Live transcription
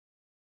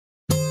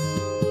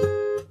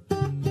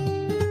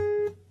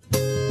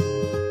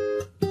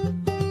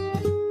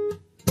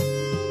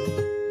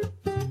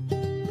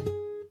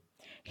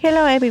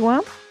Hello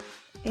everyone,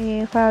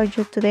 how are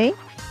you today?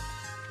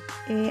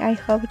 I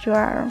hope you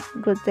are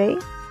good day.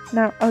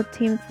 Now our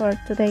theme for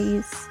today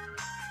is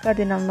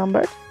cardinal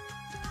numbers.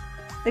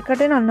 The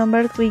cardinal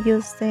numbers we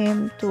use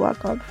them to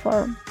account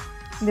for.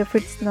 The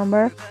first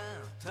number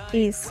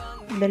is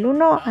del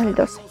 1 al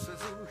 12.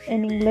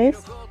 En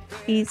inglés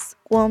is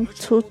 1,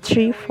 2,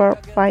 3, 4,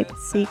 5,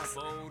 6,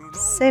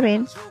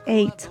 7,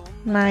 8,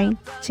 9,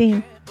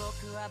 10,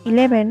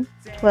 11,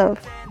 12.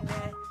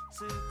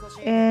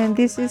 And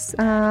this is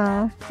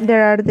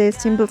there are the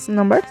simplest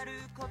numbers.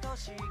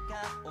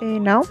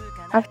 Now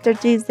after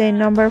this the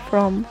number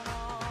from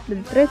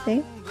del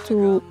 13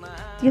 to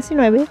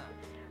 19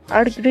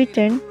 are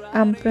written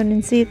and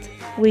pronounced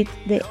with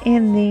the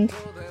ending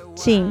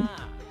 "tin".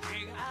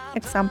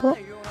 Example: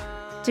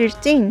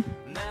 13,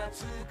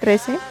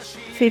 13,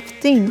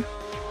 15,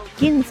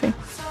 15,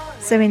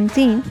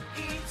 17,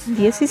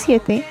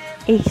 17,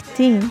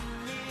 18,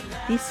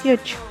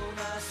 18.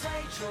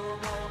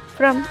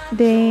 From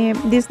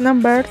these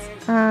numbers,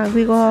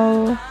 we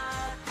go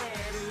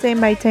 10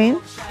 by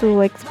 10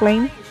 to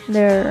explain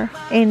their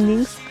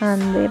endings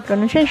and the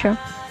pronunciation.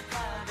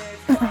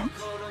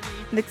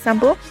 The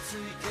example: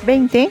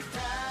 20,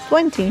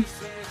 20,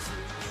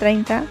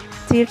 30,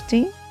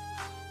 30,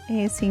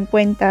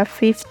 50,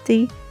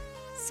 50,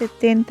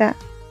 70,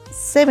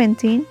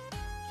 17,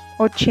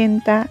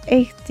 80,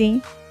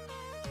 80,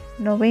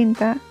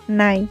 90,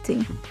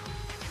 90.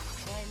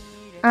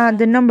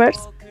 The numbers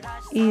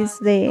is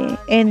the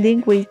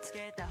ending with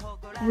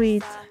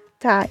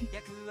tie.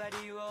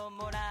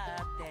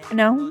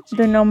 Now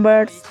the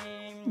numbers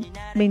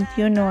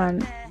 21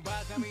 and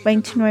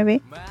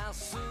 29,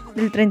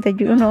 del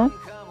 31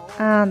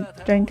 and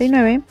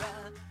 39,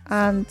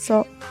 and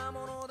so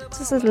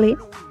successively.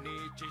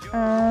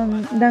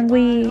 Then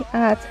we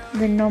add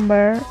the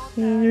number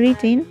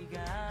written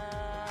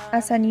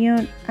as a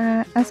unit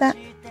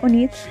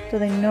to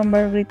the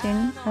number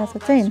written as a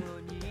 10.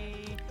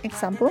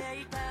 Example: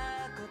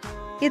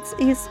 it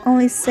is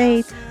only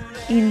said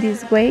in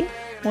this way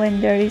when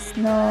there is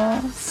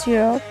no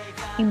zero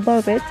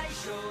involved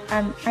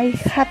and a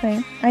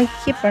hyphen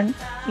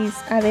is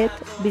added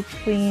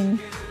between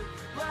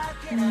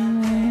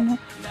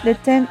the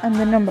 10 and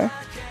the number.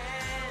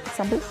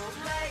 Example: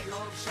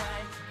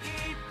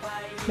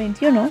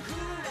 21,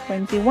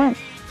 21,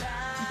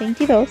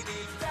 22,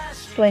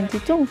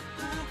 22,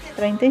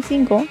 35,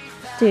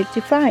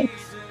 35,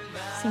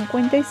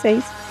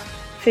 56,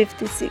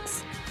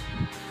 56.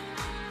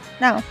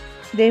 Now,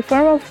 the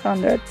form of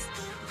hundreds.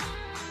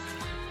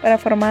 Para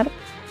formar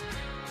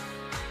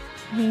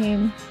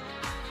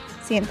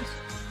cientos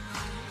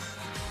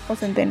o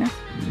centenas,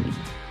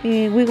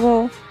 we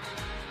will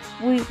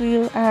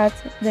add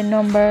the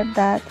number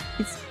that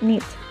is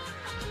neat.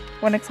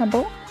 One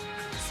example: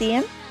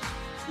 100,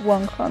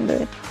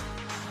 100,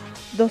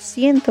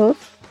 200,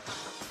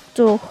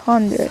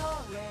 200,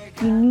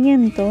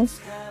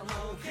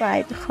 500,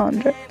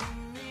 500.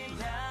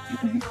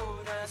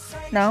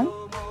 Now,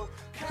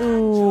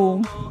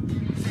 to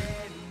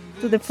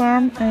the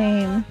form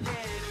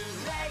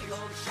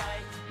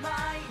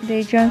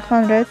the joint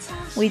hundreds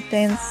with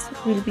tens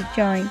will be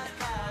joined.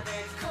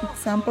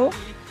 Example: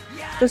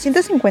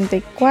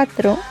 254,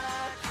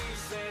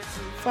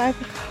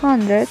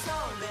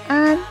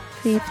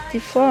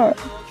 554,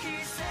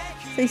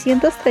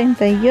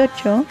 638,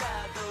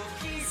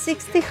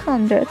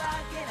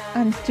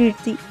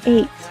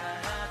 638,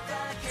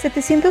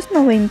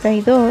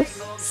 792,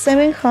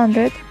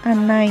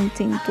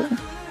 792.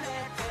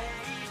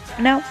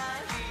 Now,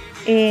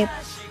 the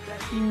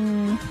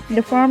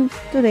form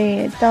to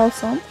the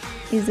thousand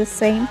is the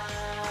same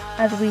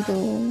as we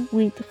do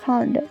with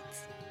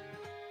hundreds.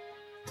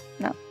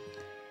 Now,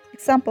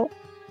 example: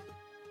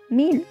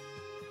 1000,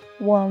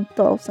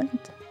 1000,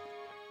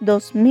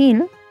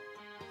 2000,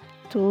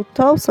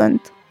 2000,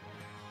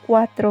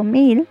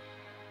 4000,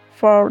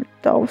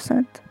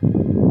 4000.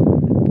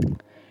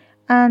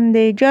 And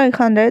the joint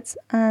hundreds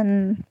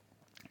and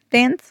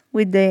tens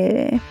with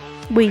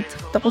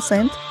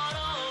thousand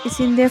is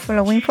in the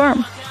following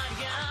form: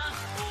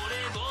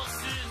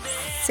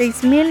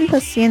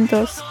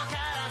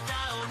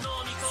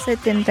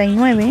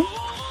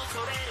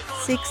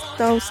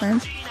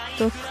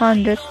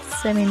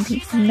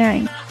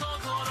 6279,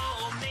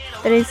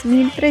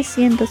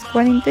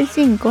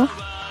 6279,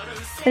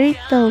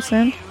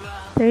 3345,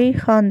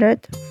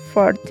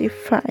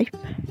 3345.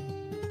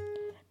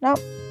 Now,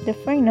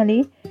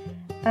 finally,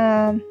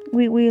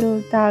 we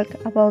will talk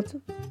about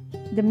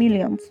the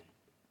millions.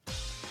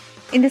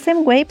 In the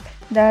same way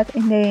that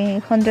in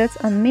the hundreds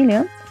and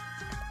millions,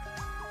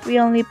 we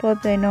only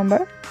put the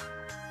number,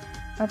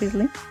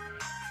 obviously,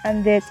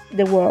 and that's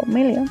the word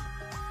million.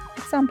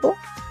 Example: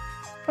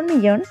 1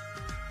 million,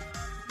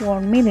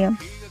 1 million,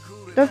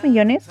 2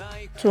 millones,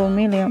 2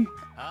 million.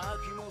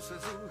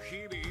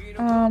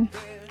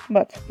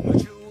 But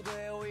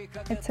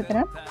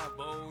etc.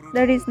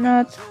 There is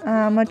not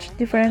much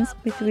difference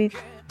between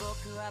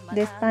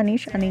the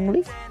Spanish and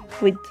English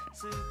with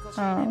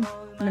the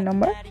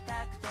number.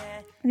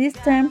 This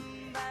term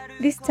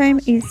This time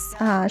is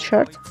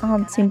short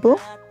and simple,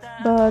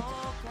 but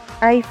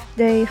if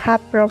they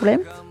have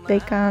problems, they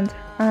can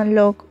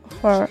look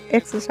for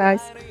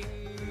exercise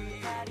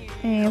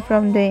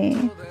from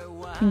the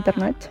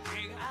internet.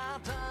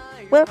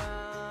 Well,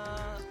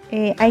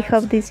 I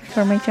hope this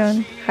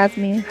information has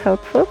been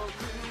helpful.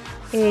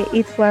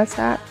 It was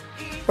a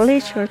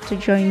pleasure to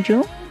join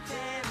you,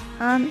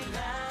 and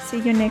see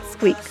you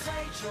next week.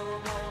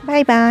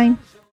 Bye bye.